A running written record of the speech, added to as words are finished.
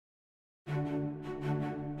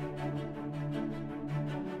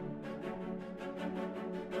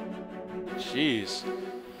Jeez.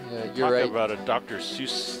 Yeah, you're Talk right. about a Dr.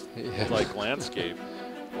 Seuss Yeah. like landscape.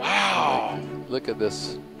 Wow. Look at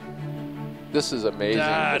this. This is amazing.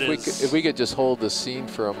 That If we could just hold the scene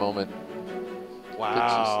for a moment.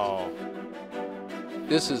 Wow.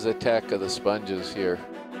 This is Attack of the Sponges here.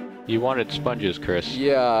 You wanted sponges, Chris.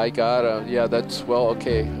 Yeah, I got them. Yeah, that's, well,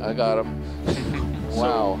 okay, I got them.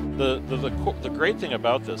 Wow. So the great thing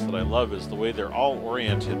about this that I love is the way they're all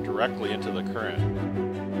oriented directly into the current.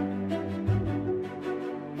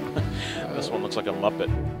 This one looks like a Muppet.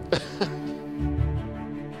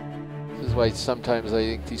 This is why sometimes I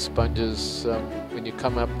think these sponges, when you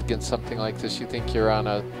come up against something like this, you think you're on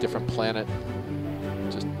a different planet.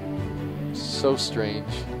 Just so strange.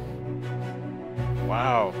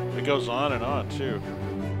 Wow, it goes on and on too.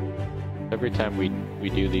 Every time we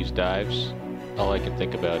do these dives, all I can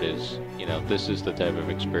think about is, you know, this is the type of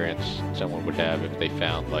experience someone would have if they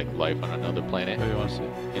found like life on another planet. What do you want to see?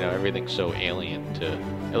 You know, everything's so alien to,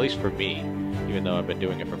 at least for me, even though I've been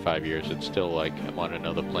doing it for 5 years, it's still like I'm on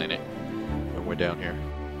another planet when we're down here.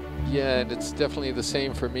 Yeah, and it's definitely the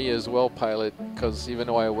same for me as well, pilot, because even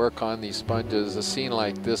though I work on these sponges, a scene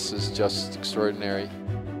like this is just extraordinary.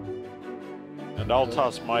 And I'll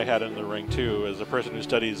toss my hat in the ring too, as a person who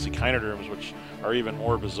studies echinoderms, which are even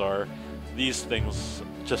more bizarre. These things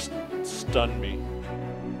just stun me.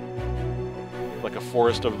 Like a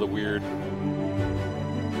forest of the weird.